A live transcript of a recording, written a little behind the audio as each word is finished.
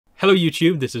Hello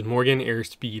YouTube, this is Morgan,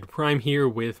 Airspeed Prime here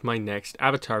with my next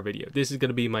Avatar video. This is going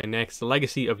to be my next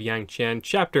Legacy of Yangchen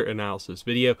chapter analysis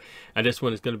video, and this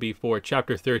one is going to be for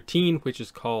chapter 13, which is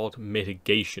called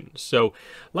Mitigation. So,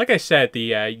 like I said,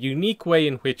 the unique way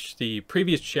in which the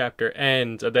previous chapter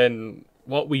ends, and then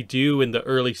what we do in the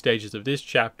early stages of this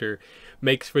chapter,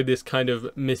 makes for this kind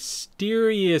of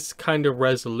mysterious kind of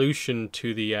resolution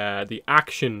to the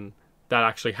action that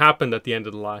actually happened at the end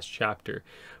of the last chapter.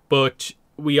 But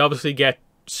we obviously get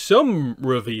some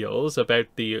reveals about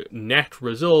the net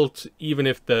result, even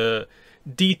if the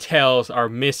details are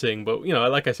missing. But, you know,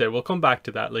 like I said, we'll come back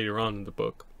to that later on in the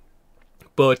book.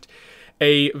 But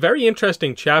a very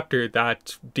interesting chapter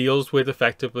that deals with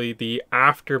effectively the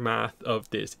aftermath of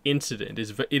this incident.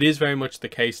 It is very much the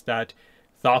case that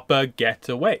Thoppa gets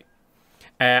away.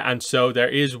 And so there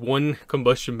is one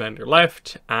combustion bender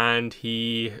left, and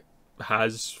he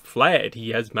has fled. He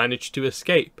has managed to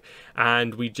escape,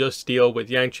 and we just deal with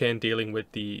Yangchen dealing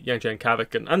with the Yangchen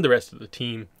Kavik and the rest of the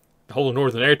team, the whole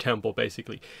Northern Air Temple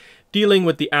basically, dealing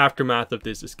with the aftermath of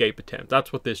this escape attempt.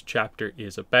 That's what this chapter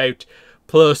is about.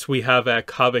 Plus we have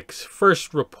Kavik's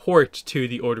first report to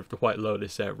the Order of the White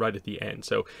Lotus right at the end.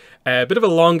 So a bit of a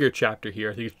longer chapter here.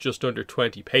 I think it's just under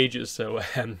 20 pages, so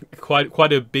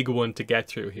quite a big one to get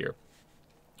through here.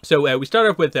 So we start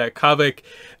off with Kavik.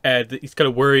 He's kind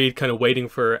of worried, kind of waiting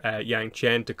for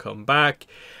Yangchen to come back.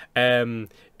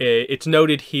 It's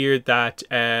noted here that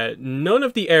none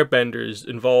of the airbenders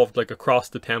involved, like across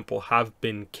the temple, have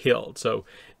been killed. So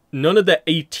none of the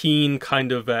 18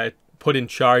 kind of put in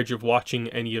charge of watching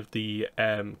any of the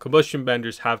combustion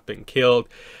benders have been killed.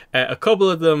 A couple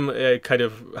of them kind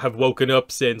of have woken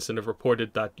up since and have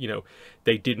reported that, you know,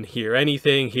 they didn't hear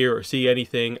or see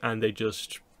anything, and they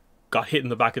just got hit in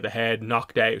the back of the head,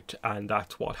 knocked out, and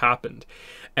that's what happened.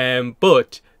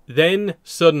 But then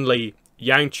suddenly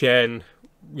Yangchen,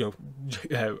 you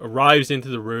know, arrives into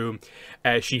the room.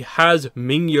 She has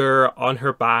Mingyur on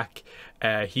her back.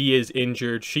 He is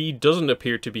injured. She doesn't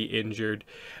appear to be injured.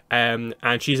 And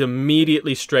she's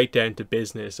immediately straight down to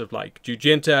business of like,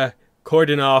 Jujinta,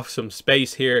 cordon off some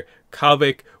space here.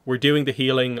 Kavik, we're doing the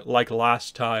healing like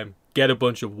last time. Get a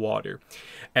bunch of water.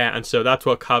 And so that's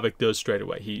what Kavik does straight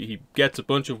away. He gets a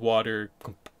bunch of water,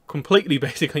 completely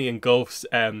basically engulfs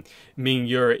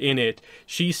Mingyur in it.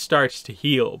 She starts to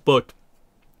heal, but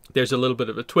there's a little bit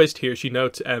of a twist here. She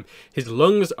notes his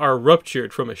lungs are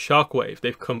ruptured from a shockwave.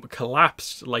 They've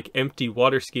collapsed like empty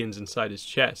water skins inside his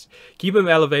chest. Keep him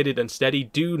elevated and steady.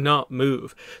 Do not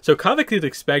move. So Kavik is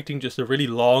expecting just a really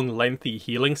long, lengthy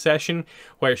healing session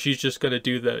where she's just going to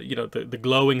do the, you know, the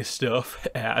glowing stuff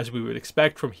as we would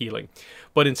expect from healing.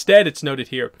 But instead, it's noted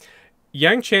here,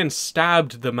 Yangchen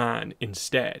stabbed the man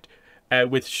instead.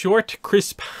 With short,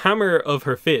 crisp hammer of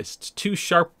her fists, 2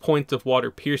 sharp points of water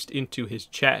pierced into his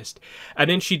chest. And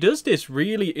then she does this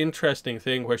really interesting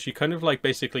thing where she kind of like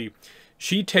basically,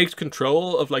 she takes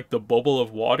control of like the bubble of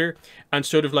water and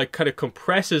sort of like kind of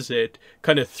compresses it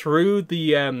kind of through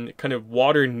the kind of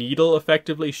water needle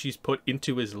effectively she's put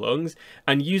into his lungs,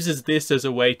 and uses this as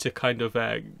a way to kind of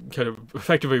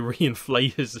effectively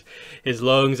reinflate his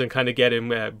lungs and kind of get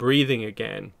him breathing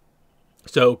again.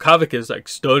 So Kavik is like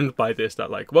stunned by this, that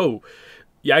like, whoa,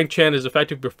 Yangchen has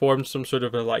effectively performed some sort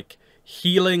of a like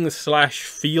healing /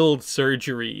 field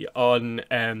surgery on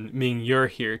Mingyur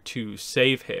here to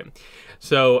save him.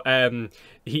 So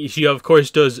she of course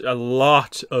does a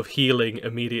lot of healing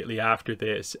immediately after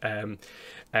this,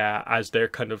 as they're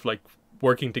kind of like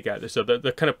working together. So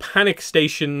the kind of panic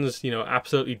stations, you know,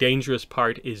 absolutely dangerous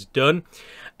part is done.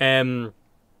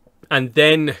 And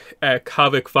then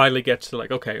Kavik finally gets to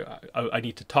like, okay, I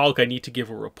need to talk. I need to give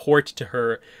a report to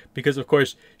her, because of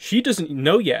course she doesn't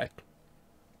know yet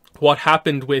what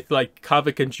happened with like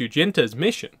Kavik and Jujinta's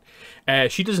mission.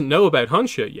 She doesn't know about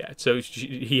Honsha yet, so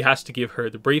he has to give her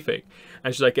the briefing.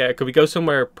 And she's like, could we go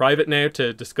somewhere private now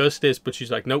to discuss this? But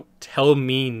she's like, no, tell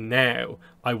me now.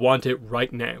 I want it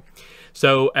right now.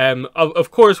 So,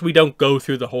 of course, we don't go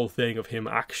through the whole thing of him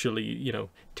actually, you know,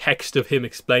 text of him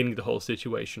explaining the whole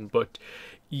situation. But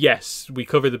yes, we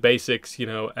cover the basics, you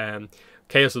know,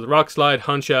 chaos of the rock slide.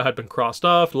 Honsha had been crossed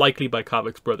off, likely by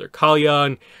Kavik's brother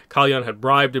Kalyan. Kalyan had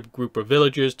bribed a group of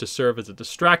villagers to serve as a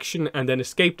distraction and then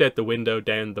escaped out the window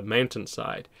down the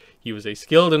mountainside. He was a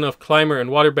skilled enough climber and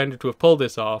waterbender to have pulled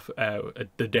this off,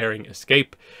 the daring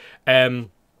escape.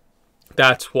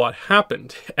 That's what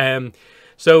happened.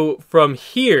 So from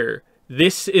here,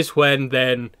 this is when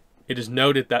then it is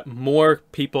noted that more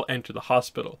people enter the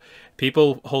hospital.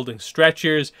 People holding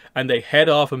stretchers, and they head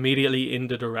off immediately in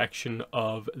the direction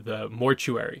of the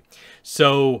mortuary.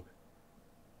 So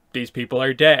these people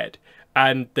are dead.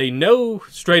 And they know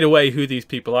straight away who these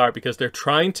people are because they're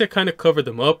trying to kind of cover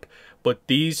them up, but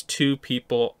these two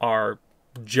people are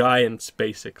giants,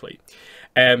 basically.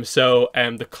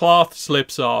 The cloth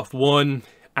slips off one,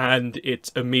 and it's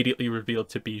immediately revealed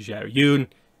to be Zhao Yun.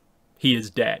 He is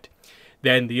dead.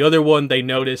 Then the other one, they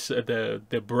notice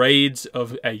the braids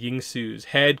of Yingsu's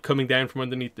head coming down from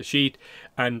underneath the sheet,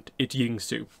 and it's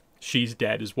Yingsu. She's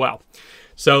dead as well.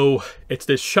 So it's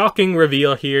this shocking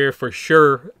reveal here for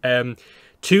sure.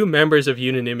 Two members of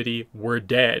Unanimity were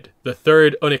dead, the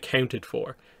third unaccounted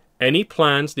for. Any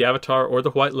plans the Avatar or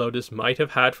the White Lotus might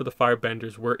have had for the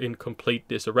Firebenders were in complete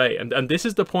disarray. And this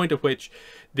is the point at which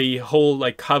the whole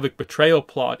like Kavik betrayal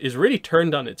plot is really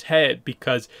turned on its head,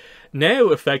 because now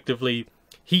effectively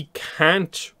he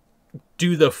can't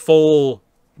do the full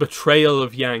betrayal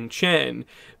of Yangchen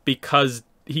because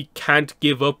he can't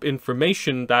give up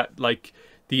information that like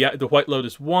the White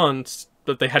Lotus wants,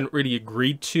 that they hadn't really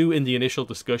agreed to in the initial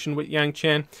discussion with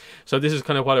Yangchen. So this is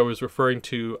kind of what I was referring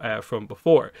to from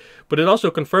before. But it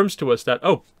also confirms to us that,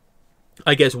 oh,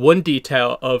 I guess one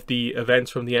detail of the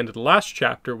events from the end of the last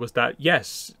chapter was that,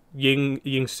 yes,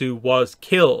 Yingsu was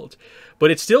killed. But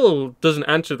it still doesn't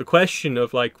answer the question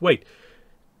of, like, wait,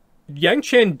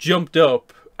 Yangchen jumped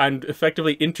up and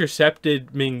effectively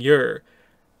intercepted Ming-Yer.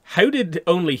 How did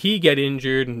only he get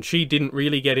injured and she didn't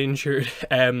really get injured?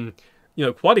 You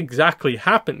know, what exactly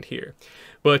happened here?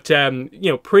 But, you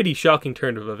know, pretty shocking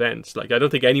turn of events. Like, I don't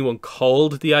think anyone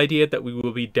called the idea that we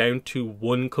will be down to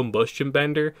one combustion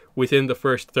bender within the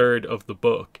first third of the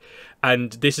book.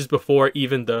 And this is before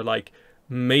even the, like,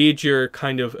 major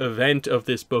kind of event of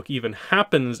this book even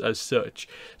happens as such.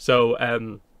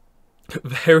 So,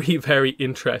 very, very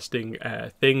interesting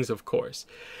things, of course.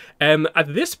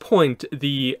 At this point,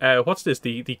 the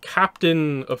the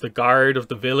captain of the guard of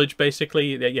the village,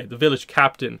 basically, the village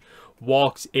captain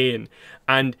walks in,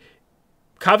 and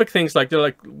Kavik thinks, like, they're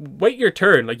like, wait your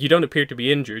turn, like, you don't appear to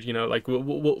be injured, you know, like,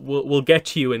 we'll get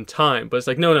to you in time. But it's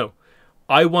like, no,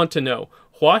 I want to know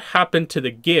what happened to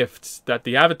the gifts that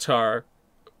the Avatar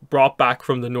brought back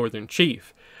from the Northern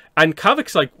Chief. And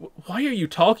Kavik's like, why are you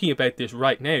talking about this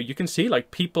right now? You can see,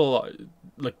 like, people,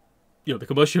 like, you know, the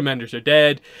combustion benders are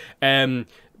dead.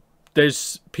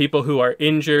 There's people who are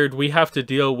injured. We have to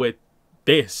deal with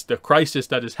this, the crisis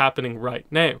that is happening right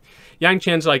now.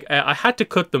 Yangchen's like, I had to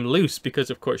cut them loose because,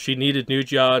 of course, she needed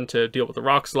Nujian to deal with the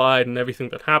rock slide and everything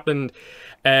that happened.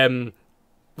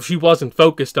 She wasn't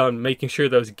focused on making sure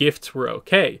those gifts were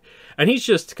okay. And he's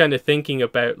just kind of thinking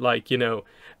about, like, you know,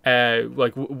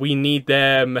 like, we need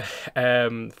them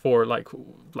for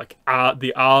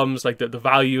the alms, like the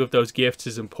value of those gifts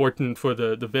is important for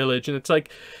the village. And it's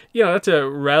like, you know, that's a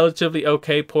relatively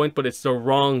okay point, but it's the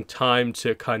wrong time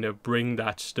to kind of bring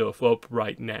that stuff up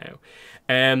right now.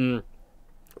 And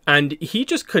he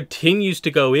just continues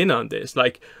to go in on this,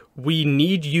 like, we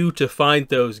need you to find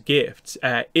those gifts.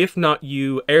 If not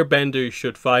you, airbenders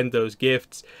should find those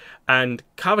gifts. And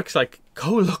Kavik's like,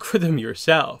 go look for them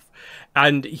yourself.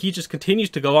 And he just continues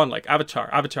to go on, like,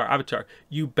 Avatar,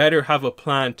 you better have a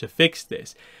plan to fix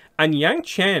this. And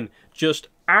Yangchen just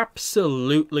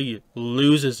absolutely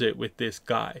loses it with this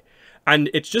guy. And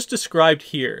it's just described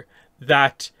here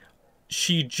that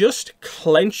she just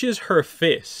clenches her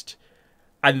fist,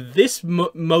 and this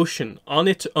motion on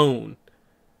its own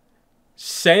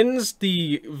sends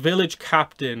the village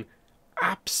captain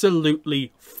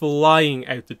absolutely flying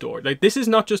out the door. Like, this is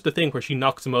not just a thing where she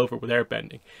knocks him over with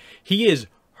airbending. He is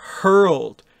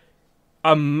hurled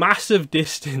a massive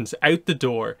distance out the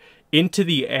door into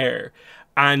the air,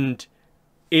 and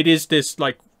it is this,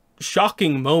 like,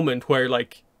 shocking moment where,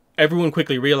 like, everyone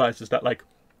quickly realizes that, like,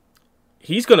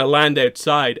 he's gonna land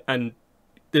outside and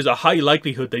there's a high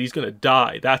likelihood that he's gonna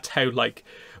die. That's how, like,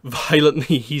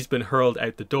 violently he's been hurled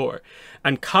out the door.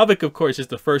 And Kavik, of course, is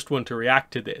the first one to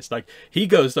react to this. Like, he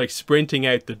goes, like, sprinting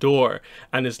out the door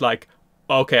and is like,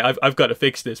 okay, I've got to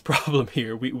fix this problem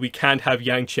here. We can't have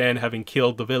Yangchen having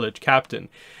killed the village captain.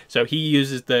 So he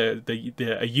uses a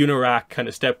Unarak kind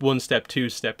of step 1, step 2,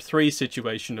 step 3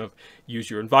 situation of use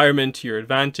your environment to your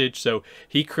advantage. So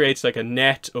he creates, like, a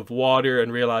net of water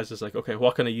and realizes, like, okay,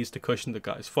 what can I use to cushion the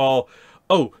guy's fall?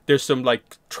 Oh, there's some, like,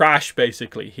 trash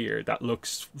basically here that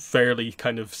looks fairly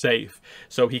kind of safe.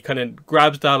 So he kind of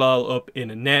grabs that all up in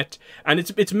a net, and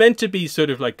it's meant to be sort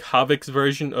of like Kavik's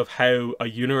version of how a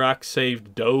Unarak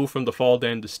saved Do from the fall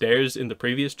down the stairs in the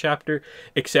previous chapter,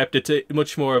 except it's a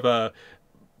much more of a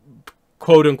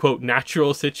quote-unquote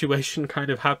natural situation kind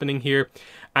of happening here.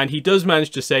 And he does manage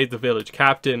to save the village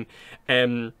captain,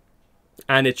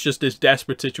 And it's just this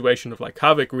desperate situation of like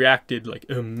Kavik reacted like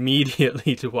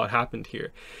immediately to what happened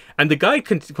here. And the guy,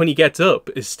 when he gets up,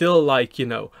 is still like, you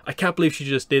know, I can't believe she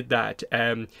just did that.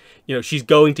 You know, she's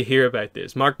going to hear about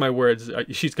this. Mark my words,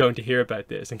 she's going to hear about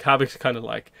this. And Kavik's kind of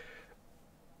like,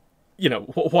 you know,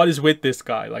 what is with this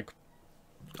guy? Like,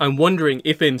 I'm wondering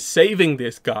if in saving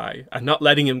this guy and not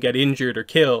letting him get injured or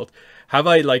killed, have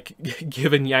I, like,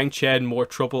 given Yangchen more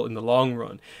trouble in the long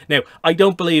run? Now, I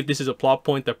don't believe this is a plot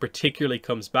point that particularly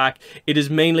comes back. It is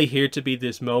mainly here to be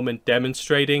this moment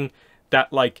demonstrating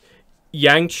that, like,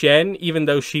 Yangchen, even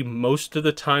though she most of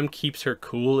the time keeps her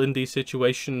cool in these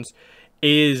situations,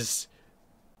 is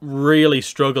really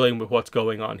struggling with what's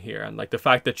going on here. And, like, the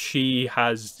fact that she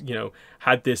has, you know,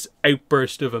 had this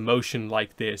outburst of emotion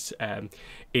like this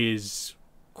is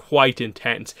quite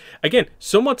intense. Again,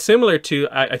 somewhat similar to,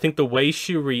 I think, the way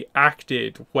she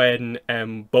reacted when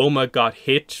Boma got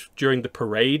hit during the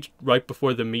parade right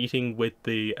before the meeting with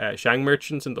the Shang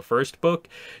merchants in the first book.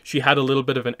 She had a little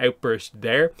bit of an outburst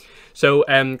there. So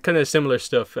kind of similar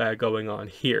stuff going on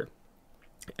here.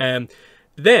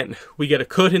 Then we get a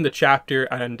cut in the chapter,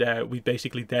 and we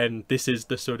basically then, this is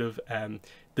the sort of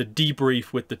the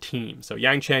debrief with the team. So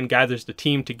Yangchen gathers the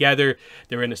team together.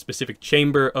 They're in a specific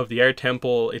chamber of the air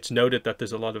temple. It's noted that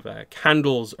there's a lot of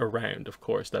candles around, of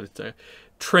course, that it's a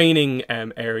training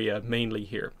area mainly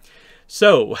here.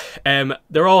 So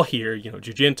they're all here, you know,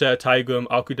 Jujinta, Taigum,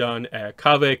 Akudan,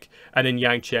 Kavik, and then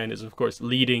Yangchen is, of course,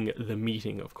 leading the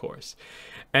meeting, of course.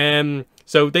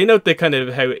 So they note that kind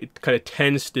of how kind of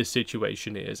tense this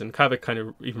situation is, and Kavik kind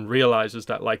of even realizes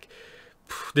that, like,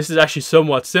 this is actually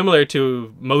somewhat similar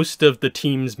to most of the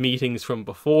team's meetings from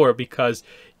before, because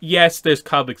yes, there's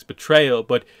Kavik's betrayal,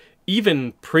 but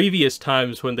even previous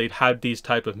times when they'd had these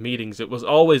type of meetings, it was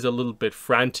always a little bit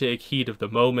frantic, heat of the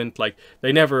moment. Like,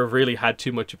 they never really had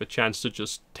too much of a chance to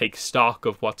just take stock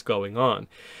of what's going on.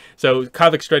 So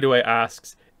Kavik straight away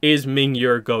asks, is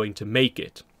Mingyur going to make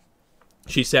it?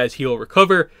 She says he'll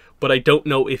recover, but I don't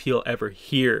know if he'll ever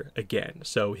hear again.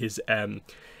 So his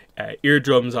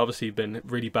eardrums obviously been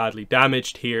really badly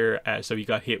damaged here, so he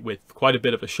got hit with quite a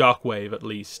bit of a shockwave, at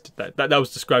least. That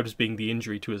was described as being the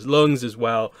injury to his lungs as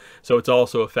well, so it's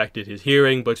also affected his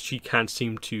hearing, but she can't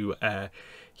seem to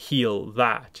heal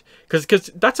that. Because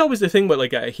that's always the thing about,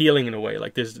 like, healing in a way.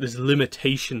 Like, there's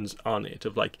limitations on it,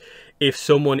 of, like, if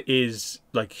someone is,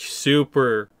 like,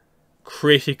 super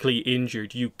critically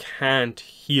injured, you can't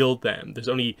heal them. There's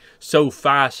only so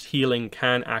fast healing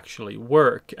can actually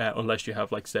work, unless you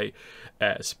have, like, say,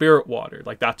 spirit water.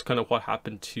 Like, that's kind of what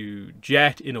happened to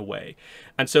Jet in a way.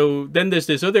 And so then there's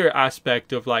this other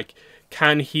aspect of, like,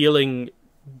 can healing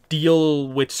deal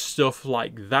with stuff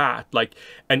like that, like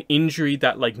an injury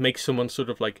that, like, makes someone sort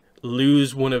of, like,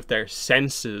 lose one of their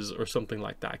senses or something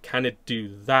like that? Can it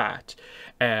do that?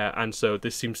 And so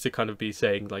this seems to kind of be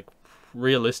saying, like,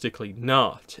 realistically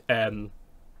not.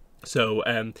 So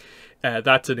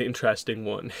that's an interesting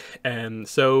one.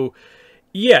 So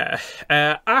yeah,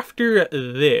 after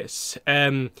this,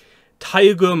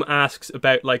 Taigum asks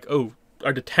about, like, oh,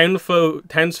 are the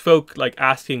townsfolk, like,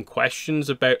 asking questions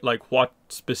about, like, what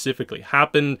specifically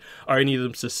happened? Are any of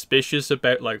them suspicious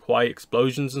about, like, why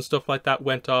explosions and stuff like that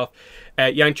went off?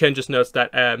 Yangchen just notes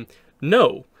that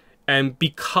no. And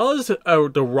because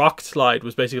the rock slide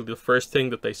was basically the first thing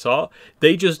that they saw,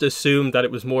 they just assumed that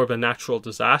it was more of a natural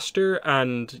disaster,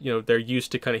 and, you know, they're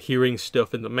used to kind of hearing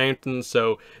stuff in the mountains,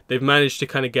 so they've managed to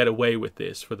kind of get away with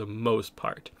this for the most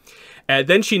part.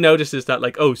 Then she notices that,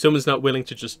 like, oh, someone's not willing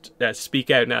to just speak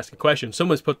out and ask a question.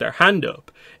 Someone's put their hand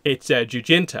up. It's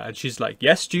Jujinta, and she's like,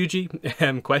 yes,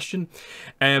 Juji, question.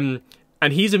 And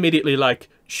he's immediately like,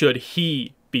 should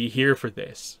he be here for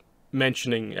this?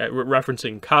 Mentioning,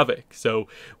 referencing Kavik. So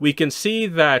we can see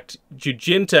that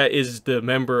Jujinta is the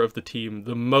member of the team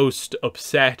the most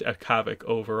upset at Kavik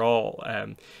overall,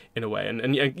 in a way. And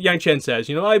Yangchen says,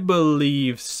 you know, I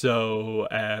believe so.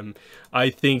 I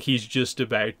think he's just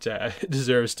about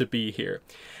deserves to be here.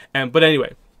 But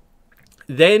anyway,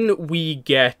 then we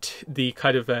get the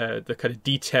kind of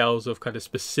details of kind of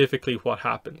specifically what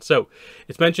happened. So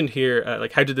it's mentioned here,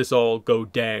 like, how did this all go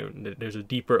down? There's a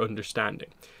deeper understanding.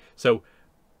 So,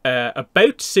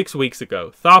 about 6 weeks ago,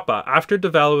 Thapa, after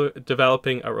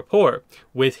developing a rapport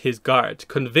with his guards,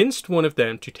 convinced one of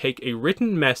them to take a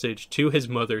written message to his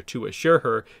mother to assure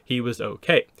her he was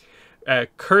okay.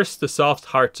 Curse the soft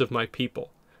hearts of my people,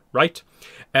 right?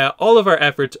 All of our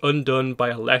efforts undone by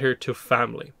a letter to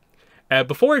family.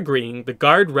 Before agreeing, the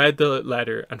guard read the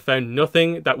letter and found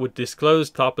nothing that would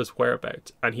disclose Thapa's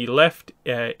whereabouts, and he left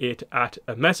it at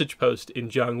a message post in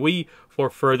Jianghui for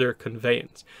further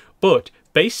conveyance. but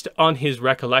based on his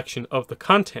recollection of the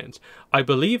contents, I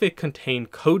believe it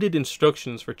contained coded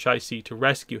instructions for Chai-Si to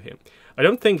rescue him. I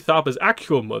don't think Thoppa's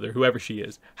actual mother, whoever she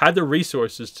is, had the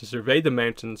resources to survey the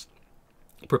mountains,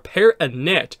 prepare a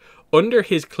net under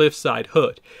his cliffside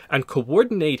hut, and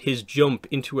coordinate his jump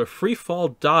into a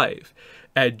free-fall dive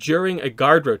during a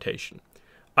guard rotation.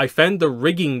 I found the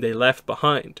rigging they left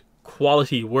behind.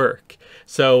 Quality work.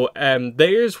 So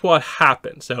there's what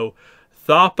happened. So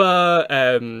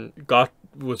Thoppa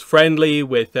was friendly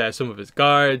with some of his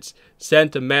guards,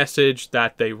 sent a message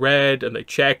that they read and they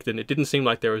checked, and it didn't seem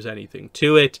like there was anything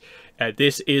to it.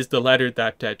 This is the letter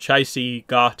that Chai-Si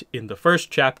got in the first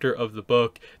chapter of the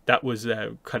book. That was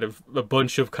kind of a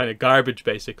bunch of kind of garbage,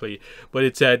 basically. But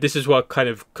it's this is what kind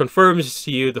of confirms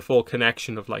to you the full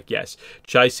connection of, like, yes,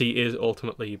 Chai-Si is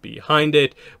ultimately behind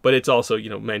it, but it's also, you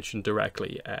know, mentioned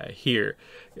directly here.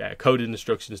 Coded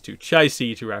instructions to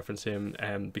Chai-Si to reference him,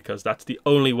 because that's the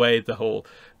only way the whole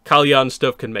Kalyan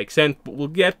stuff can make sense, but we'll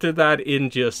get to that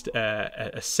in just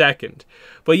a second.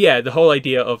 But yeah, the whole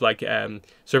idea of, like,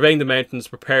 surveying the mountains,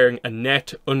 preparing a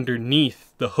net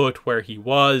underneath the hut where he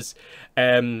was,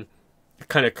 kind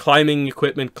of climbing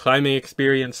equipment, climbing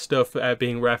experience stuff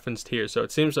being referenced here. So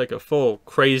it seems like a full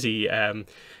crazy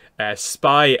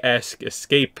spy-esque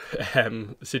escape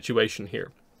situation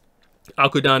here.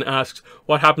 Alkudan asks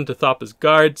what happened to Thoppa's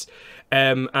guards,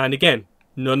 and again,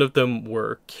 none of them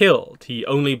were killed. He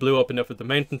only blew up enough of the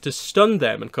mountain to stun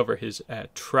them and cover his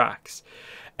tracks.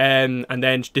 And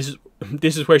then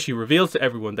this is where she reveals to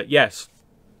everyone that yes,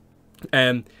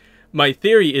 my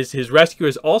theory is his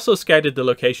rescuers also scouted the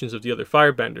locations of the other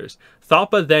firebenders.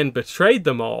 Thoppa then betrayed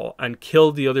them all and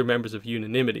killed the other members of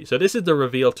Unanimity. So this is the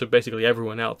reveal to basically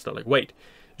everyone else. They're like, wait,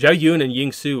 Zhao Yun and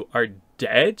Ying Su are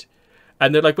dead?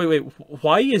 And they're like, wait,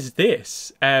 why is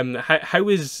this? How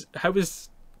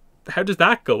does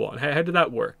that go on? How did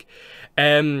that work?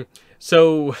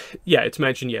 So yeah, it's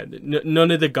mentioned, yeah,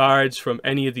 none of the guards from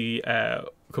any of the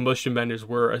combustion benders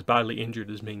were as badly injured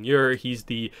as Ming Yu. He's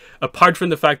apart from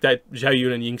the fact that Zhao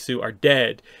Yun and Ying Su are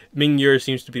dead, Ming Yu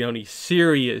seems to be the only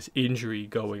serious injury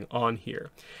going on here.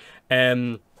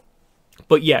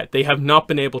 But yeah, they have not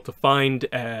been able to find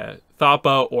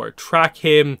Thoppa or track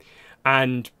him,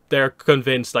 and they're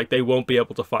convinced like they won't be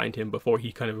able to find him before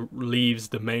he kind of leaves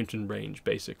the mountain range,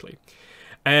 basically.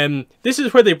 This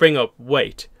is where they bring up,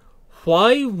 wait,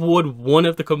 why would one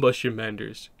of the combustion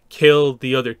benders kill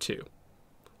the other two?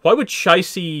 Why would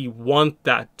Chai-Si want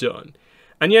that done?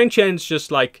 And Yangchen's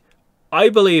just like, I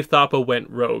believe Thoppa went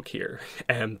rogue here.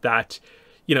 That,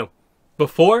 you know,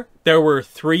 before there were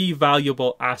 3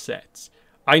 valuable assets.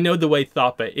 I know the way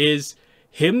Thoppa is.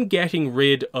 Him getting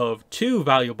rid of 2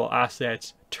 valuable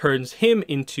assets turns him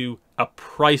into a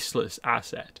priceless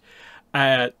asset.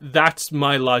 That's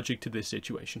my logic to this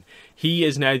situation. He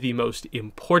is now the most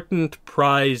important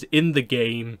prize in the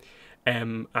game,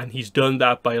 and he's done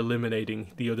that by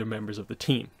eliminating the other members of the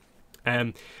team.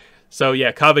 So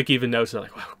yeah, Kavik even knows,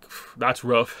 like, wow, that's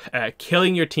rough.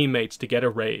 Killing your teammates to get a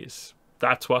raise.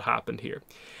 That's what happened here.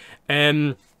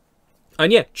 And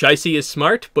yeah, Chai-Si is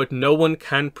smart, but no one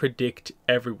can predict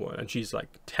everyone. And she's like,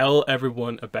 tell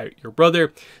everyone about your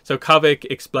brother. So Kavik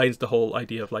explains the whole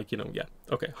idea of, like, you know, yeah,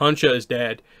 okay, Hansha is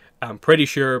dead. I'm pretty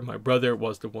sure my brother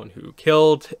was the one who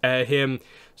killed him.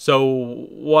 So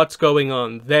what's going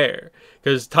on there?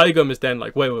 Because Taigum is then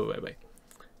like, wait.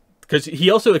 Because he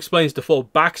also explains the full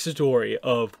backstory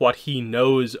of what he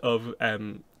knows of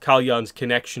Kalyan's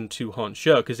connection to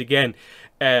Hansha. Because again,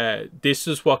 this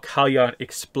is what Kalyan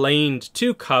explained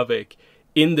to Kavik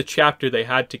in the chapter they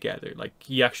had together. Like,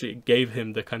 he actually gave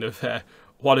him the kind of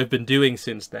what I've been doing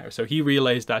since now. So he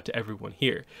realized that to everyone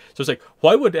here. So it's like,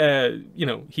 why would you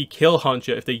know, he kill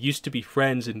Hansha if they used to be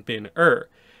friends in Bin-Er?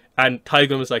 And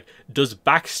Taigum is like, does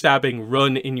backstabbing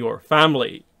run in your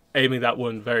family? Aiming that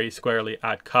one very squarely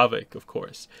at Kavik, of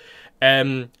course.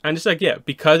 And it's like, yeah,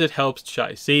 because it helps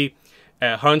Chai-Si.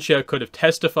 Hansha could have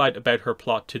testified about her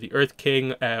plot to the Earth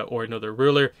King or another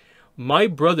ruler. My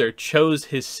brother chose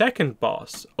his second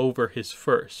boss over his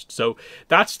first. So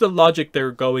that's the logic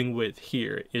they're going with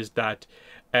here, is that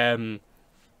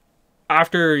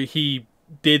after he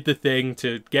did the thing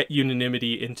to get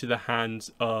Unanimity into the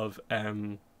hands of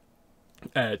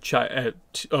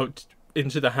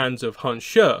into the hands of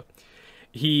Hansha,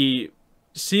 he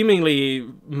seemingly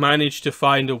managed to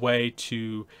find a way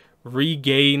to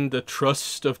regain the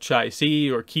trust of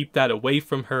Chai-Si or keep that away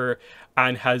from her,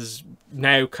 and has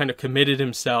now kind of committed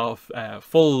himself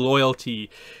full loyalty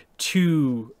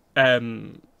to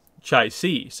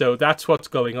Chai-Si. So that's what's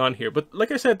going on here. But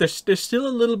like I said, there's still a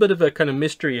little bit of a kind of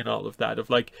mystery in all of that, of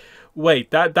like,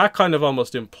 wait, that kind of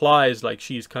almost implies like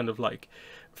she's kind of like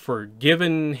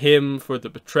forgiven him for the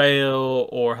betrayal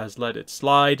or has let it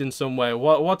slide in some way.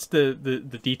 What's the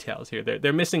details here?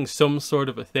 They're missing some sort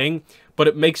of a thing, but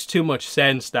it makes too much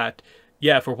sense that,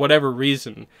 yeah, for whatever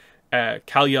reason,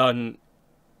 Kalyan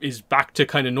is back to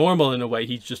kind of normal in a way.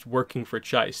 He's just working for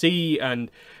Chai Si, and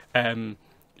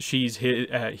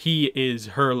he is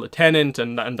her lieutenant,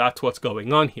 and that's what's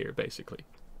going on here, basically.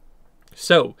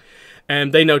 So,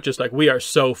 they note just like, we are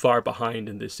so far behind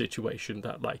in this situation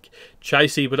that like Chai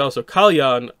Si but also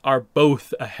Kalyan are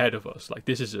both ahead of us. Like,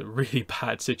 this is a really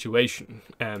bad situation.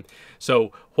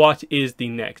 So what is the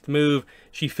next move?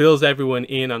 She fills everyone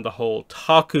in on the whole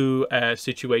Taku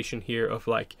situation here of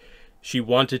like, she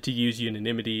wanted to use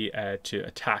unanimity to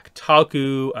attack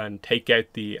Taku and take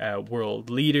out the world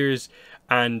leaders,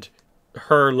 and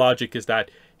her logic is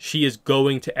that she is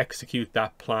going to execute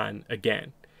that plan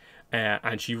again.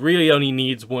 And she really only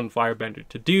needs one firebender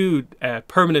to do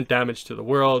permanent damage to the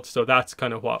world, so that's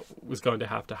kind of what was going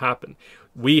to happen.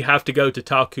 We have to go to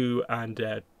Taku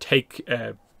and take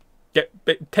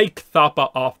Thapa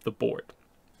off the board.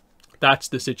 That's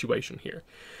the situation here.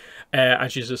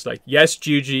 And she's just like, yes,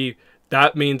 Juji,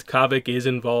 that means Kavik is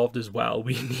involved as well.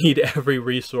 We need every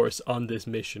resource on this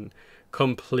mission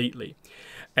completely.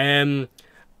 And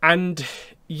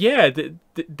yeah,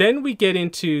 then we get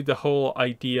into the whole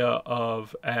idea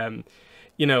of,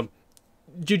 you know,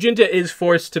 Jujinta is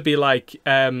forced to be like,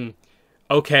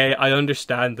 okay, I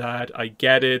understand that, I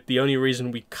get it. The only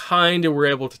reason we kind of were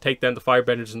able to take down the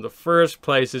firebenders in the first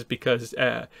place is because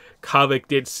Kavik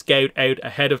did scout out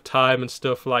ahead of time and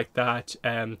stuff like that.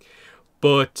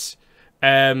 But,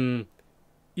 you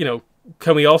know,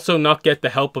 can we also not get the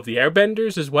help of the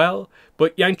airbenders as well?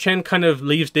 But Yangchen kind of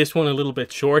leaves this one a little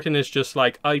bit short and is just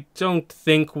like, I don't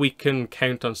think we can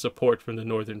count on support from the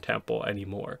Northern Temple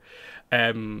anymore.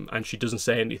 And she doesn't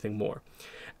say anything more.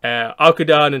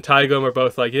 Akudan and Taigum are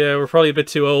both like, yeah, we're probably a bit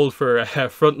too old for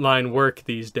frontline work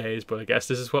these days, but I guess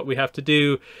this is what we have to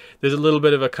do. There's a little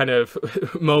bit of a kind of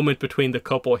moment between the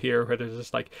couple here where they're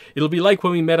just like, it'll be like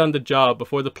when we met on the job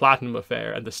before the Platinum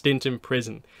Affair and the stint in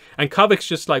prison. And Kavik's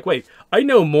just like, wait, I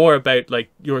know more about like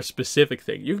your specific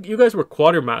thing. You guys were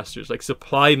quartermasters, like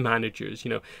supply managers, you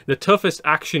know. The toughest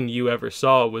action you ever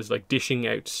saw was like dishing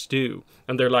out stew.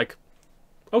 And they're like,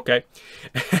 okay.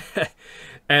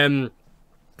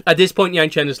 At this point,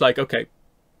 Yangchen is like, okay,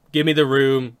 give me the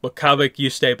room, but Kavik, you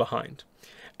stay behind.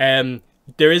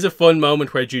 There is a fun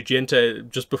moment where Jujinta,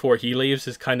 just before he leaves,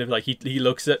 is kind of like, he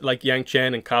looks at like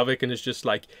Yangchen and Kavik and is just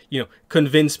like, you know,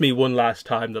 convince me one last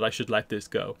time that I should let this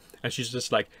go. And she's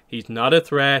just like, he's not a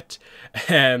threat.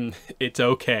 It's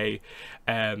okay.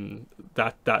 You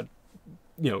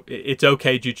know, it's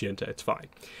okay, Jujinta, it's fine.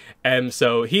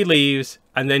 So he leaves,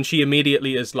 and then she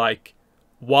immediately is like,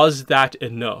 was that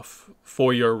enough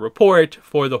for your report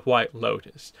for the White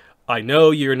Lotus? I know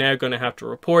you're now going to have to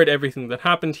report everything that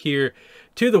happened here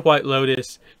to the White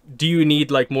Lotus. Do you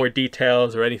need like more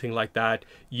details or anything like that?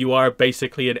 You are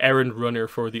basically an errand runner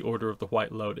for the Order of the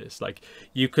White Lotus. Like,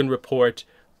 you can report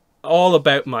all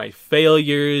about my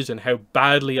failures and how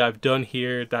badly I've done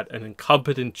here, that an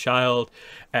incompetent child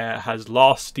has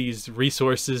lost these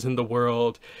resources in the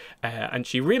world. And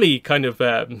she really kind of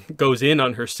goes in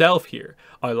on herself here.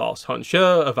 I lost Honshe,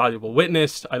 a valuable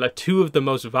witness. I let two of the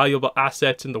most valuable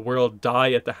assets in the world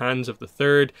die at the hands of the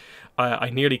third.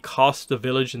 I nearly cost the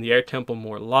village and the air temple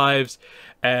more lives.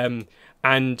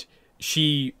 And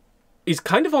she is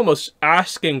kind of almost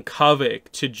asking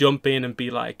Kavik to jump in and be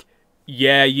like,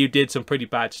 yeah, you did some pretty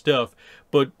bad stuff.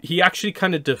 But he actually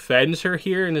kind of defends her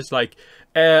here and is like,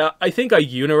 I think a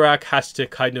Unarak has to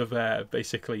kind of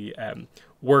basically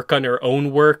work on her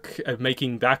own work,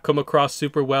 making that come across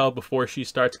super well before she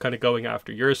starts kind of going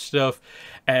after your stuff.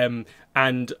 And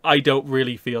I don't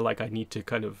really feel like I need to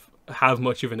kind of have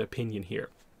much of an opinion here.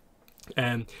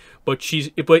 But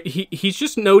he's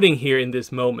just noting here in this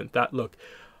moment that, look,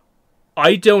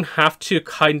 I don't have to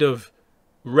kind of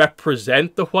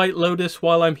represent the White Lotus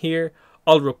while I'm here.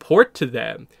 I'll report to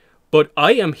them, but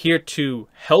I am here to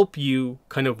help you,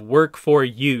 kind of work for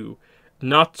you,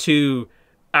 not to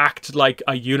act like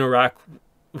a Unarak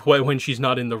when she's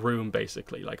not in the room,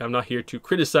 basically. Like, I'm not here to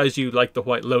criticize you like the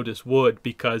White Lotus would,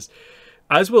 because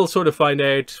as we'll sort of find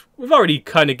out, we've already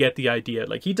kind of get the idea.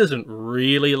 Like, he doesn't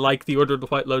really like the Order of the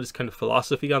White Lotus kind of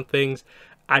philosophy on things,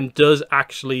 and does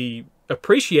actually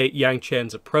appreciate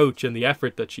Yangchen's approach and the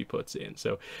effort that she puts in.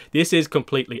 So this is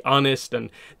completely honest, and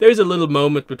there's a little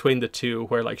moment between the two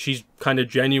where like she's kind of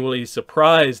genuinely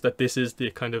surprised that this is the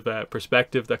kind of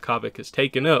perspective that Kavik has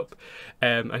taken up,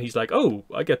 and he's like, oh,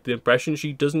 I get the impression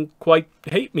she doesn't quite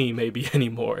hate me maybe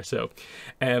anymore. So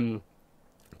but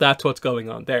That's what's going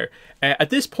on there. At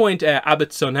this point, Abbot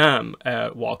Sonam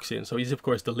walks in. So he's, of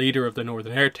course, the leader of the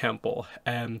Northern Air Temple.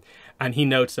 And he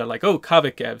notes that, like, oh,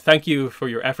 Kavik, thank you for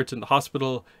your efforts in the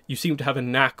hospital. You seem to have a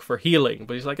knack for healing.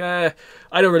 But he's like, I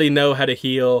don't really know how to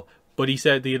heal. But he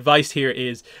said the advice here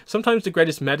is sometimes the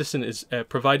greatest medicine is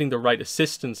providing the right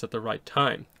assistance at the right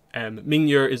time.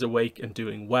 Mingyur is awake and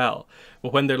doing well.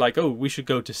 But when they're like, oh, we should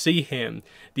go to see him,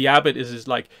 the abbot is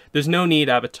like, there's no need,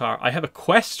 Avatar. I have a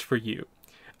quest for you.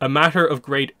 A matter of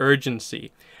great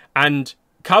urgency. And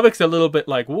Kavik's a little bit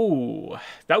like, whoa,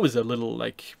 that was a little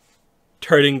like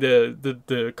turning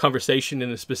the conversation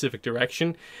in a specific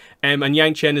direction. And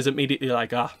Yangchen is immediately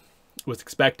like, was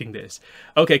expecting this.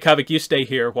 Okay, Kavik, you stay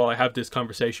here while I have this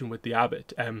conversation with the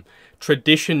abbot.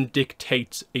 Tradition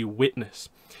dictates a witness.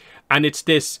 And it's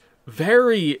this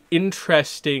very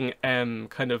interesting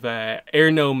kind of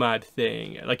air nomad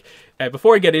thing. Like,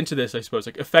 before I get into this, I suppose,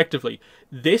 like, effectively,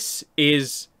 this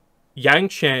is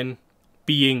Yangchen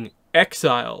being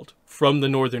exiled from the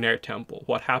Northern Air Temple.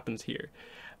 What happens here?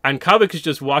 And Kavik is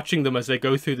just watching them as they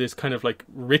go through this kind of, like,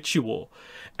 ritual.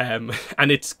 And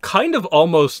it's kind of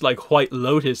almost like White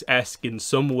Lotus-esque in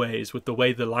some ways with the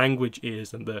way the language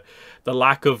is and the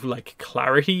lack of, like,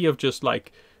 clarity of just,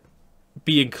 like,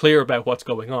 being clear about what's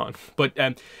going on. But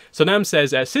Sonam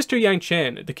says, Sister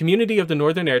Yangchen, the community of the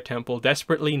Northern Air Temple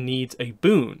desperately needs a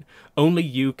boon. Only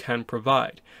you can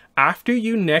provide. After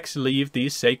you next leave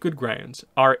these sacred grounds,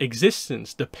 our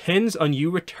existence depends on you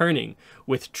returning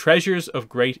with treasures of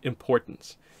great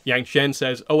importance. Yangchen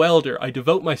says, O Elder, I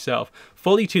devote myself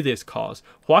fully to this cause.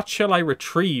 What shall I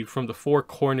retrieve from the four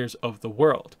corners of the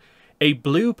world? A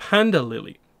blue panda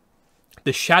lily,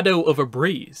 the shadow of a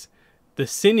breeze, the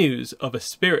sinews of a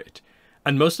spirit,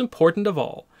 and most important of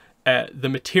all, the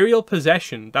material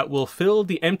possession that will fill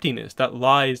the emptiness that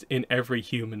lies in every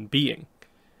human being.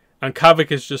 And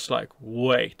Kavik is just like,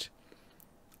 wait,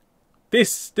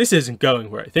 this isn't going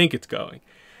where I think it's going.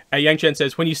 Yangchen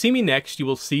says, when you see me next, you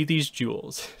will see these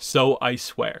jewels, so I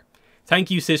swear. Thank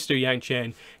you, Sister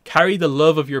Yangchen. Carry the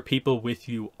love of your people with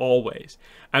you always.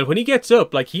 And when he gets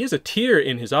up, like, he has a tear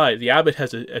in his eye. The abbot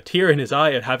has a tear in his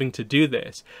eye at having to do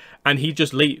this. And he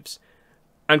just leaves.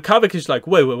 And Kavik is like,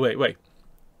 wait.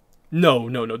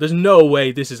 No. There's no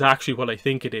way this is actually what I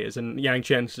think it is. And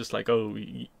Yangchen's just like, oh,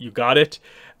 you got it?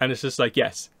 And it's just like,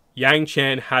 yes,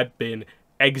 Yangchen had been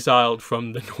exiled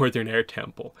from the Northern Air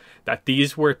Temple. That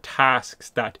these were tasks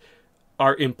that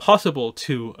are impossible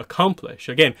to accomplish.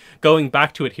 Again, going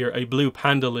back to it here, a blue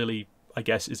panda lily, I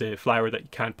guess, is a flower that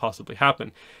can't possibly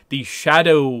happen. The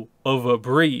shadow of a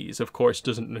breeze, of course,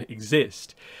 doesn't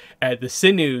exist. The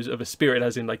sinews of a spirit,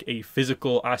 as in like a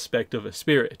physical aspect of a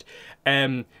spirit.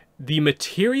 The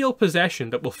material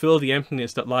possession that will fill the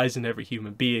emptiness that lies in every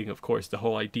human being, of course, the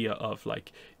whole idea of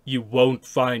like, you won't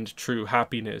find true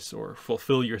happiness or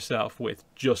fulfill yourself with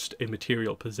just a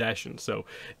material possession. So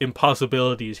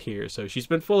impossibilities here. So she's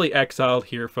been fully exiled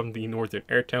here from the Northern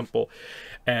Air Temple.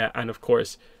 And of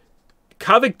course,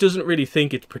 Kavik doesn't really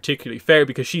think it's particularly fair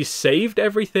because she's saved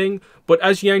everything. But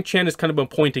as Yangchen has kind of been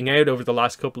pointing out over the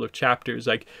last couple of chapters,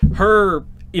 like her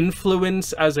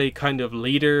influence as a kind of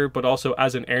leader, but also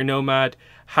as an air nomad,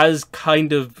 has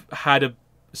kind of had a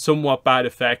somewhat bad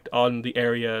effect on the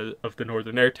area of the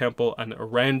Northern Air Temple and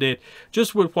around it,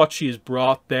 just with what she's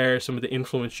brought there, some of the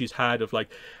influence she's had of like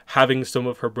having some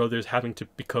of her brothers having to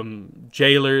become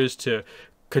jailers to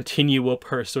continue up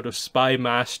her sort of spy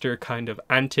master kind of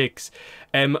antics.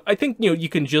 I think, you know, you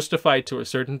can justify it to a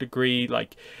certain degree,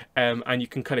 like, and you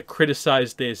can kind of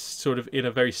criticize this sort of in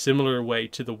a very similar way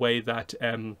to the way that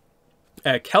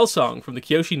Kelsong from the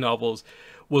Kyoshi novels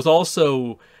was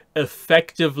also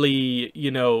effectively,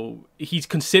 you know, he's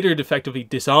considered effectively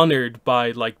dishonored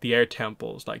by like the air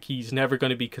temples. Like, he's never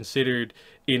going to be considered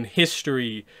in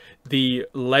history the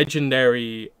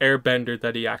legendary airbender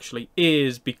that he actually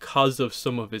is because of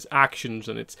some of his actions.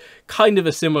 And it's kind of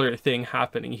a similar thing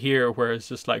happening here, where it's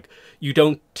just like, you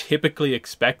don't typically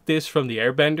expect this from the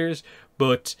airbenders,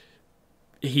 but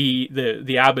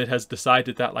the abbot has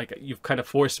decided that, like, you've kind of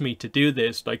forced me to do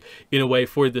this, like, in a way,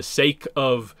 for the sake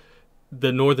of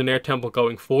the Northern Air Temple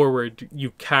going forward,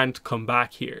 you can't come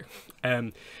back here.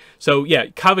 So yeah,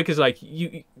 Kavik is like,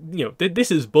 you know,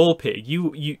 this is bullpig.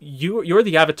 You're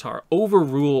the Avatar.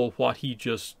 Overrule what he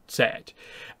just said.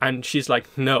 And she's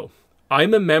like, no,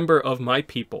 I'm a member of my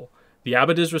people. The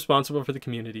abbot is responsible for the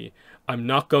community. I'm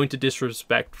not going to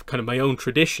disrespect kind of my own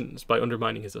traditions by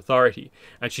undermining his authority.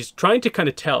 And she's trying to kind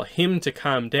of tell him to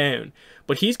calm down,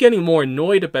 but he's getting more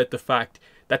annoyed about the fact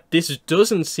that this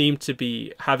doesn't seem to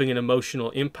be having an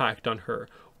emotional impact on her,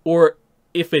 or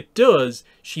if it does,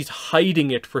 she's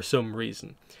hiding it for some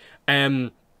reason.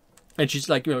 And And she's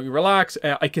like, you know, relax.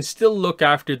 I can still look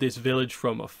after this village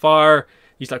from afar.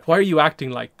 He's like, why are you acting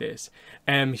like this?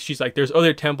 She's like, there's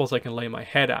other temples I can lay my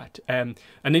head at. And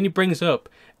then he brings up,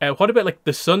 what about like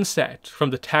the sunset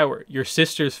from the tower, your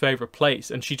sister's favorite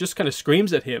place? And she just kind of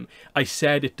screams at him, I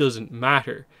said it doesn't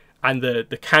matter. And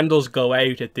the candles go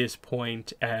out at this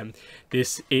point.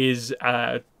 This is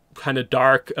a kind of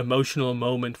dark, emotional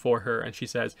moment for her. And she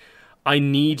says, I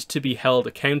need to be held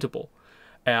accountable.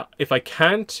 If I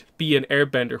can't be an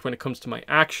airbender when it comes to my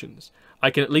actions,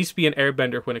 I can at least be an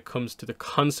airbender when it comes to the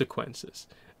consequences.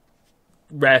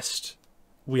 Rest.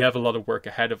 We have a lot of work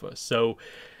ahead of us. So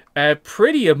a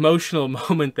pretty emotional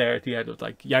moment there at the end of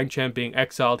like Yangchen being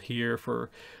exiled here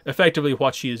for effectively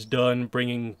what she has done,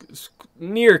 bringing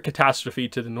near catastrophe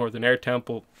to the Northern Air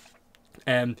Temple.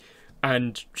 And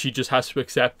she just has to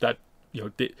accept that,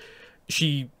 you know,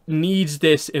 she needs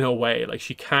this in a way. Like,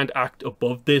 she can't act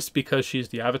above this because she's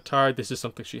the Avatar. This is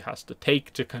something she has to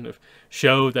take to kind of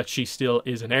show that she still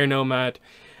is an air nomad.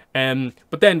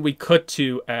 But then we cut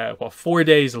to, 4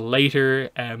 days later.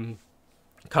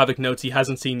 Kavik notes he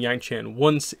hasn't seen Yangchen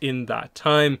once in that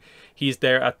time. He's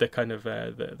there at the kind of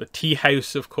the tea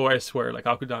house, of course, where like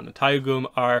Akudan and Taiyagum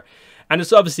are. And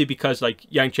it's obviously because like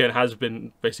Yangchen has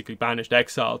been basically banished,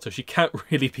 exiled, so she can't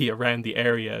really be around the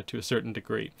area to a certain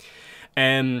degree.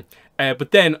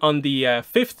 But then on the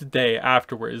fifth day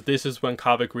afterwards, this is when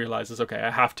Kavik realizes, okay,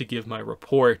 I have to give my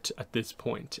report at this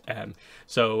point.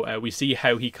 So we see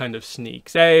how he kind of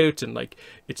sneaks out, and like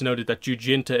it's noted that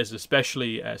Jujinta is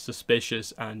especially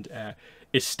suspicious and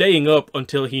is staying up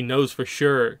until he knows for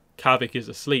sure Kavik is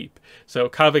asleep. So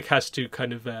Kavik has to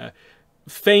kind of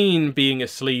feign being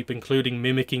asleep, including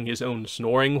mimicking his own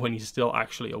snoring when he's still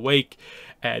actually awake.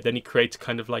 Then he creates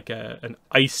kind of like an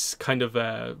ice kind of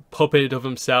a puppet of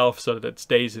himself so that it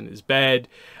stays in his bed.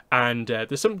 And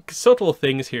there's some subtle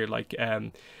things here, like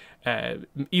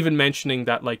even mentioning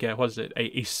that, like, what is it,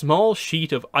 a small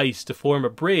sheet of ice to form a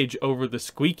bridge over the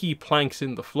squeaky planks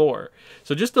in the floor.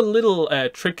 So just the little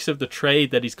tricks of the trade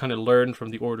that he's kind of learned from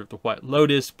the Order of the White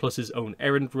Lotus, plus his own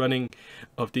errand running,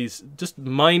 of these just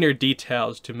minor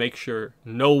details to make sure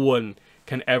no one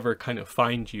can ever kind of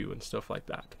find you and stuff like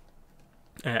that.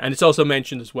 And it's also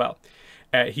mentioned as well,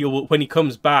 he will, when he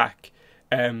comes back,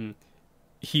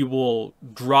 he will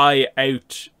dry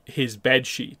out his bed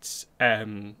sheets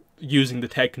using the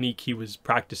technique he was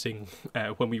practicing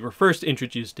when we were first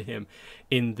introduced to him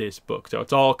in this book. So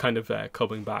it's all kind of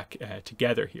coming back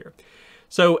together here.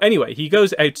 So anyway, he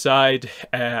goes outside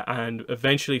and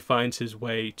eventually finds his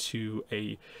way to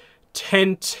a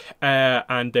tent,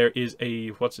 and there is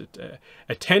a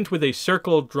tent with a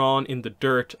circle drawn in the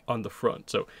dirt on the front.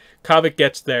 So Kavik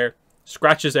gets there,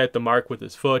 scratches out the mark with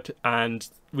his foot, and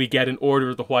we get an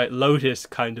Order of the White Lotus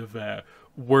kind of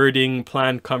wording,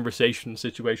 planned conversation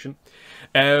situation.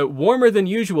 Warmer than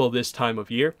usual this time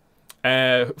of year,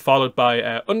 followed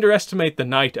by underestimate the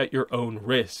night at your own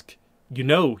risk. You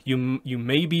know, you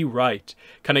may be right.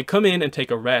 Can I come in and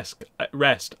take a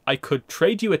rest? I could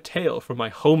trade you a tale from my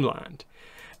homeland.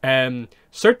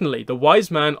 Certainly, the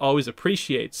wise man always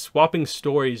appreciates swapping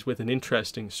stories with an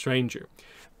interesting stranger.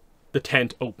 The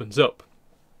tent opens up.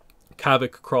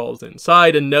 Kavik crawls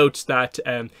inside and notes that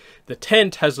the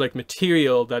tent has like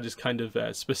material that is kind of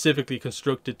specifically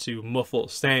constructed to muffle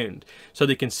sound, so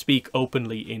they can speak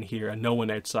openly in here and no one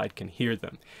outside can hear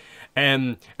them.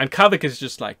 And Kavik is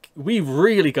just like, we've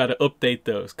really got to update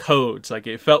those codes. Like,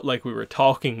 it felt like we were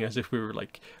talking as if we were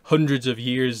like hundreds of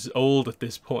years old at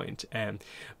this point.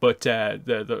 But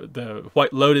the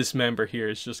White Lotus member here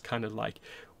is just kind of like,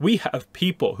 we have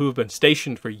people who have been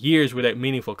stationed for years without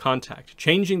meaningful contact.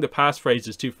 Changing the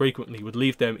passphrases too frequently would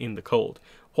leave them in the cold.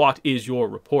 What is your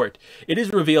report? It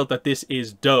is revealed that this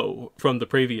is Do from the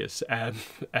previous kind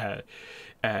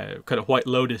of White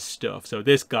Lotus stuff. So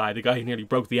this guy, the guy who nearly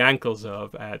broke the ankles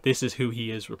of, this is who he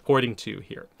is reporting to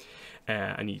here.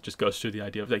 And he just goes through the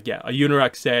idea of like, yeah, a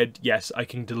Unarak said, yes, I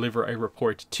can deliver a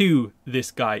report to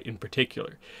this guy in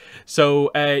particular.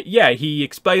 So yeah, he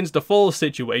explains the full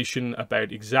situation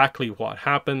about exactly what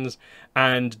happens,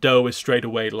 and Do is straight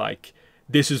away like,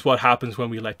 this is what happens when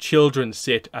we let children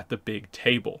sit at the big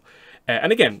table.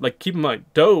 And again, like, keep in mind,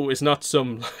 Do is not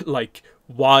some like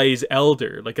wise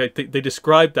elder. Like, they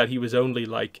described that he was only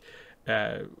like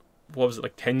what was it,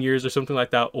 like 10 years or something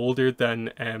like that older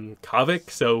than Kavik.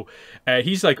 So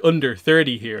he's like under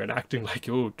 30 here and acting like,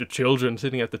 oh, the children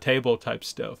sitting at the table type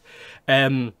stuff.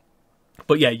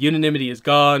 But yeah, unanimity is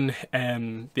gone.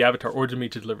 The Avatar ordered me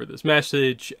to deliver this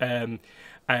message.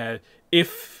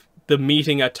 If the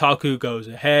meeting at Taku goes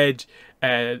ahead,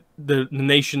 the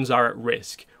nations are at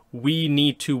risk. we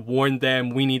need to warn them,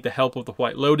 we need the help of the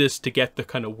White Lotus to get the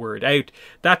kind of word out.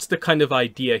 That's the kind of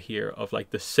idea here of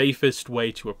like the safest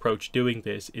way to approach doing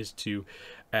this is to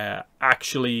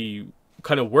actually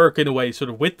kind of work in a way sort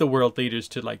of with the world leaders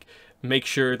to like make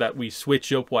sure that we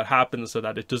switch up what happens so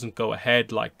that it doesn't go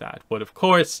ahead like that. But of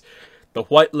course, the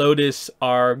White Lotus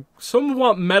are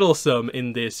somewhat meddlesome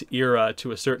in this era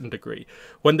to a certain degree.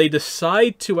 When they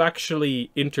decide to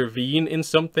actually intervene in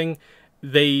something,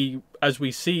 they, as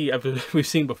we've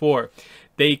seen before,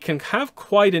 they can have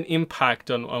quite an impact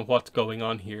on what's going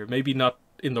on here. Maybe not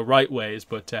in the right ways,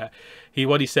 but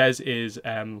what he says is,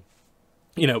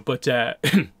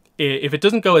 if it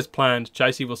doesn't go as planned,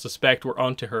 Chicey will suspect we're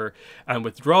onto her and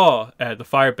withdraw the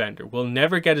Firebender. We'll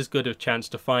never get as good a chance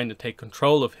to find and take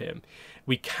control of him.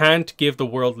 We can't give the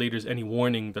world leaders any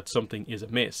warning that something is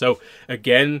amiss. So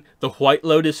again, the White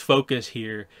Lotus focus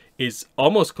here is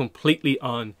almost completely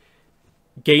on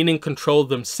gaining control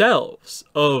themselves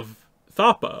of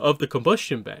Thoppa, of the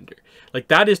Combustion Bender. Like,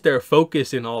 that is their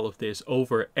focus in all of this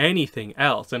over anything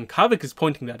else. And Kavik is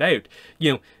pointing that out.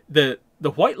 You know, the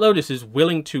White Lotus is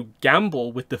willing to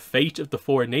gamble with the fate of the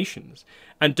four nations.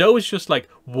 And Do is just like,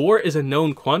 war is a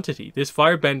known quantity. This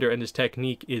Firebender and his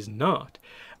technique is not.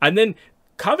 And then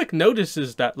Kavik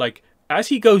notices that, like, as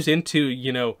he goes into,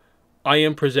 you know, I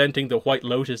am presenting the White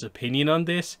Lotus opinion on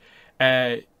this,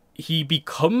 he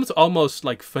becomes almost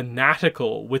like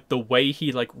fanatical with the way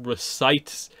he like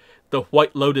recites the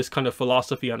White Lotus kind of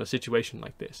philosophy on a situation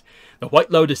like this. The White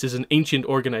Lotus is an ancient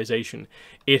organization.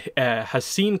 It has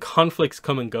seen conflicts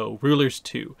come and go, rulers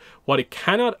too. What it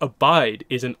cannot abide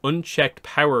is an unchecked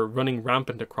power running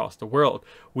rampant across the world.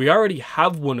 We already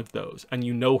have one of those, and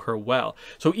you know her well.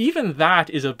 So even that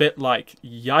is a bit like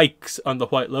yikes on the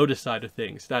White Lotus side of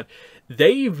things, that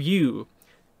they view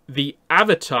the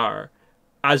Avatar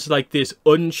as like this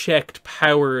unchecked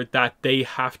power that they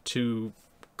have to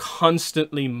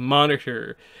constantly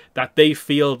monitor, that they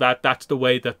feel that that's the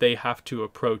way that they have to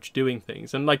approach doing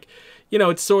things. And like, you know,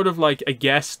 it's sort of like, I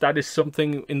guess that is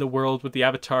something in the world with the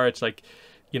Avatar. It's like,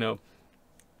 you know,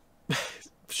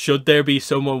 should there be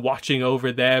someone watching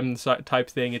over them type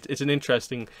thing? It's an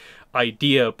interesting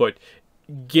idea, but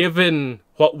given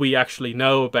what we actually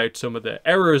know about some of the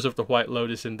errors of the White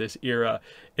Lotus in this era,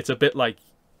 it's a bit like,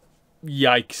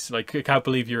 yikes, like, I can't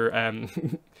believe you're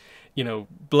you know,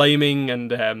 blaming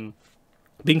and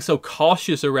being so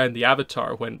cautious around the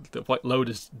Avatar when the White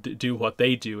Lotus do what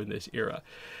they do in this era.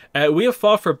 We have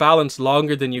fought for balance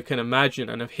longer than you can imagine,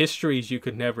 and of histories you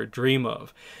could never dream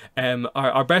of.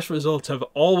 Our best results have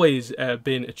always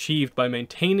been achieved by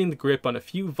maintaining the grip on a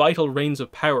few vital reins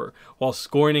of power while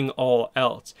scorning all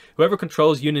else. Whoever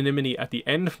controls unanimity at the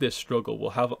end of this struggle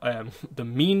will have the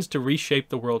means to reshape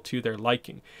the world to their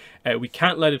liking. We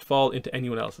can't let it fall into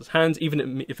anyone else's hands,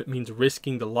 even if it means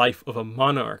risking the life of a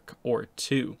monarch or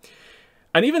two.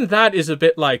 And even that is a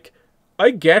bit like, I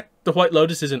get the White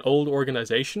Lotus is an old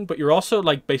organization, but you're also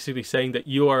like basically saying that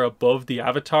you are above the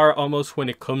Avatar almost when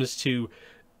it comes to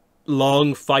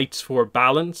long fights for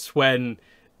balance, when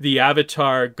the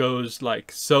Avatar goes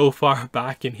like so far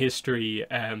back in history.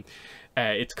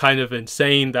 It's kind of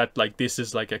insane that like this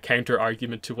is like a counter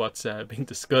argument to what's being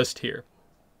discussed here.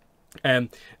 And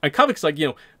Kavik's like, you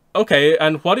know, okay,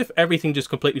 and what if everything just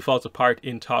completely falls apart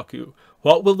in Taku?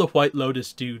 What will the White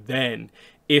Lotus do then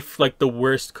if like the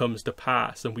worst comes to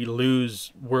pass and we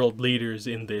lose world leaders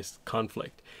in this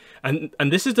conflict? And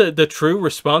this is the true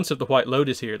response of the White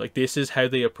Lotus here. Like, this is how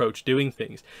they approach doing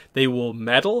things. They will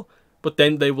meddle, but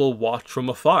then they will watch from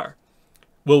afar.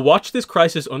 We'll watch this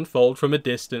crisis unfold from a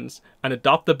distance and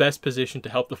adopt the best position to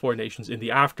help the four nations in the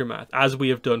aftermath, as we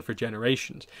have done for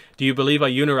generations. Do you believe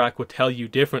Ayunarak would tell you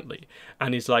differently?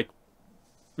 And he's like,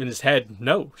 in his head,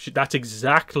 no, that's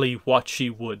exactly what she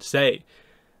would say.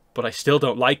 But I still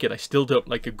don't like it. I still don't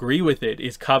like agree with it,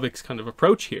 is Kavik's kind of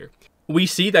approach here. We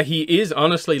see that he is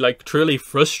honestly like truly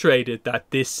frustrated that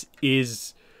this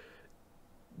is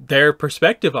their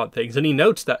perspective on things. And he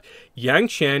notes that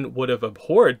Yangchen would have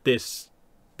abhorred this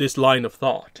line of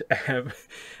thought.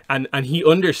 And he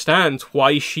understands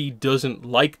why she doesn't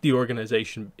like the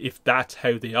organization if that's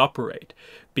how they operate.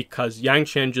 Because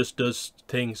Yangchen just does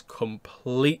things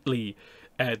completely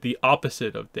the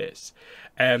opposite of this.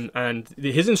 And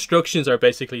his instructions are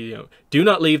basically, you know, do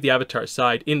not leave the Avatar's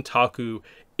side in Taku.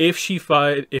 If she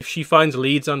finds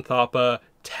leads on Thoppa,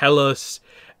 tell us.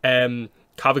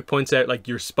 Kavik points out, like,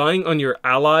 you're spying on your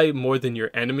ally more than your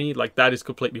enemy. Like, that is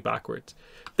completely backwards.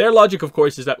 Their logic, of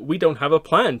course, is that we don't have a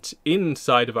plant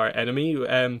inside of our enemy.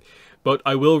 But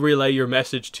I will relay your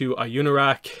message to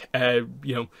Ayunarak.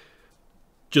 You know,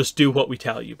 just do what we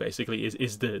tell you, basically,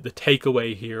 is the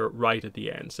takeaway here right at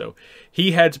the end. So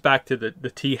he heads back to the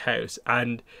tea house,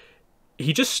 and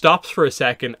he just stops for a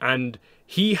second, and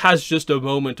he has just a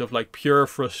moment of like pure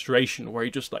frustration where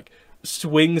he just like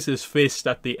swings his fist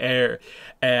at the air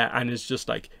and is just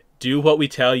like, do what we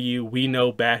tell you, we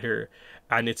know better.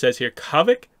 And it says here,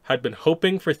 Kavik had been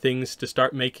hoping for things to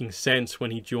start making sense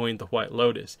when he joined the White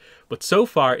Lotus, but so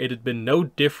far it had been no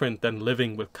different than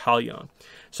living with Kalyan.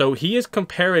 So he is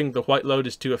comparing the White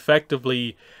Lotus to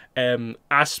effectively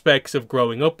aspects of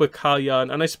growing up with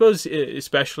Kalyan, and I suppose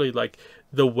especially like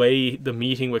the way the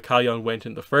meeting with Kalyan went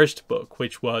in the first book,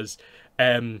 which was,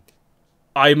 I'm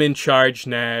in charge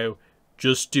now,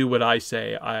 just do what I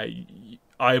say, I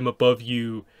am above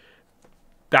you.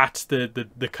 That's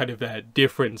the kind of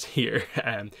difference here,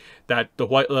 that the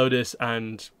White Lotus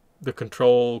and the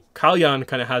control Kalyan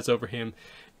kind of has over him,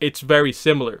 it's very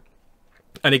similar.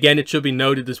 And again, it should be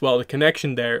noted as well, the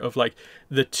connection there of like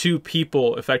the two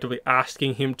people effectively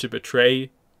asking him to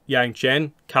betray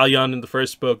Yangchen, Kalyan in the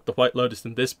first book, the White Lotus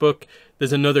in this book.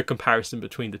 There's another comparison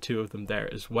between the two of them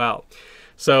there as well.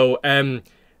 So,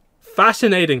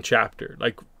 fascinating chapter,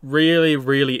 like really,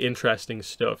 really interesting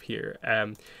stuff here.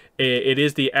 It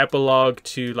is the epilogue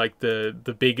to like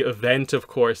the big event, of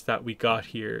course, that we got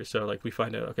here. So like we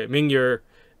find out, okay, Mingyur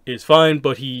is fine,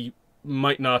 but he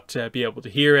might not be able to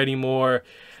hear anymore.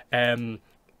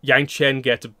 Yangchen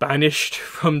gets banished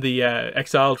from the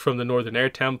exiled from the Northern Air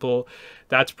Temple.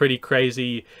 That's pretty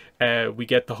crazy. We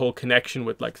get the whole connection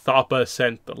with like Thapa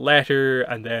sent the letter,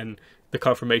 and then the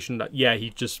confirmation that, yeah, he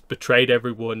just betrayed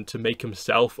everyone to make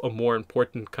himself a more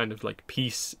important kind of like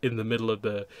piece in the middle of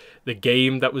the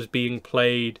game that was being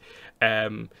played.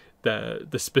 The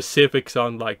specifics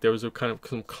on like there was a kind of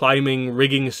some climbing,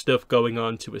 rigging stuff going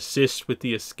on to assist with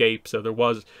the escape. So there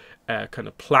was kind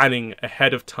of planning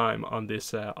ahead of time on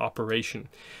this operation.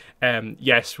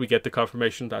 Yes, we get the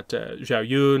confirmation that Zhao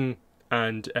Yun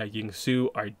and Ying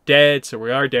Su are dead. So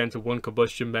we are down to one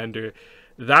combustion bender.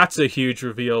 That's a huge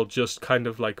reveal just kind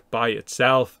of like by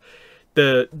itself.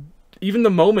 Even the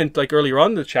moment like earlier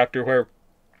on in the chapter where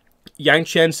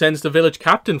Yangchen sends the village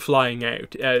captain flying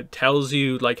out, tells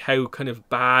you like how kind of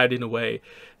bad in a way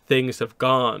things have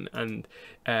gone, and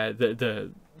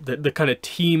the kind of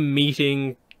team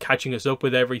meeting catching us up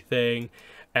with everything,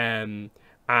 and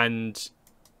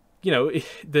you know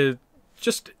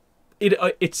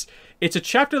it's a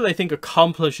chapter that I think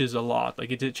accomplishes a lot.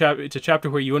 Like it's a chapter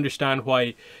where you understand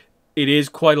why it is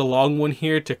quite a long one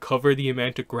here to cover the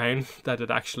amount of ground that it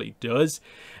actually does,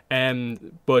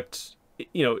 but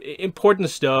you know,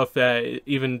 important stuff,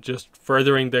 even just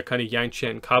furthering the kind of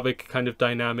Yangchen Kavik kind of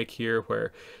dynamic here,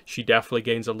 where she definitely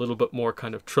gains a little bit more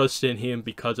kind of trust in him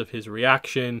because of his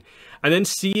reaction, and then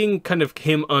seeing kind of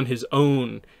him on his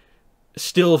own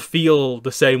still feel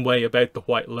the same way about the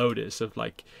White Lotus, of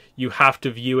like, you have to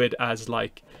view it as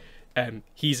like,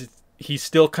 he's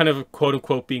still kind of quote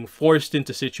unquote being forced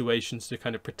into situations to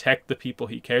kind of protect the people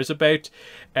he cares about,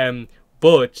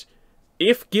 but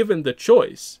if given the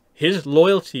choice, his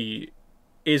loyalty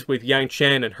is with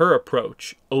Yangchen and her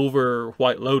approach over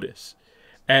White Lotus.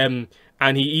 And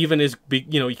he even is,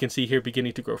 you know, you can see here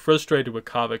beginning to grow frustrated with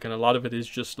Kavik, and a lot of it is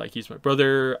just like, he's my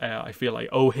brother, I feel I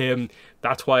owe him,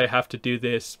 that's why I have to do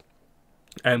this.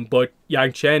 But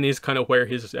Yangchen is kind of where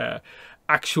his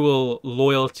actual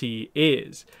loyalty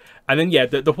is. And then, yeah,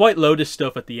 the White Lotus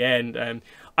stuff at the end,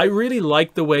 I really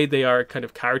like the way they are kind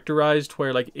of characterized,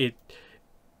 where like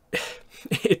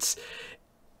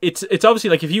it's obviously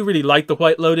like, if you really like the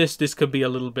White Lotus, this could be a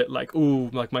little bit like, ooh,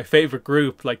 like my favorite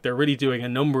group, like they're really doing a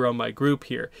number on my group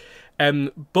here.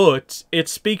 But it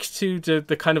speaks to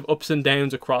the kind of ups and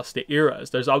downs across the eras.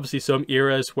 There's obviously some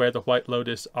eras where the White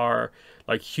Lotus are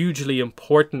like hugely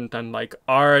important and like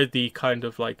are the kind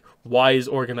of like wise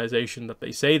organization that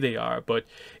they say they are. But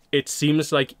it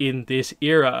seems like in this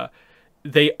era,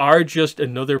 they are just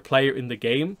another player in the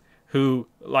game who,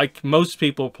 like most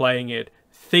people playing it,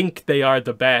 think they are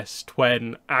the best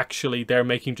when actually they're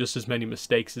making just as many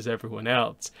mistakes as everyone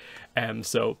else.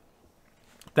 So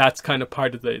that's kind of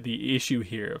part of the issue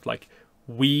here of like,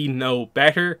 we know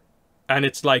better, and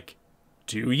it's like,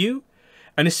 do you?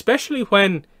 And especially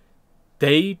when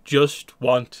they just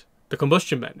want the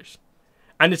combustion benders.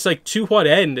 And it's like, to what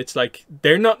end? It's like,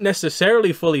 they're not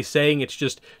necessarily fully saying it's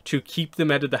just to keep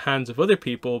them out of the hands of other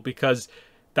people, because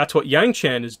that's what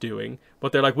Yangchen is doing,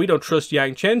 but they're like, we don't trust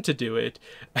Yangchen to do it.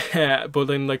 But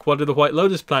then, like, what are the White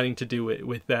Lotus planning to do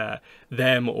with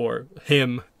them or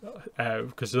him?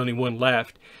 Because there's only one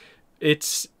left.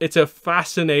 It's a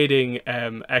fascinating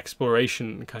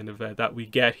exploration kind of that we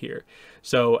get here.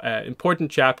 So important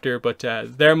chapter, but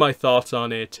they're my thoughts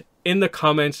on it. in the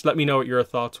comments, let me know what your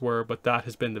thoughts were, but that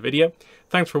has been the video.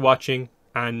 Thanks for watching,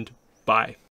 and bye.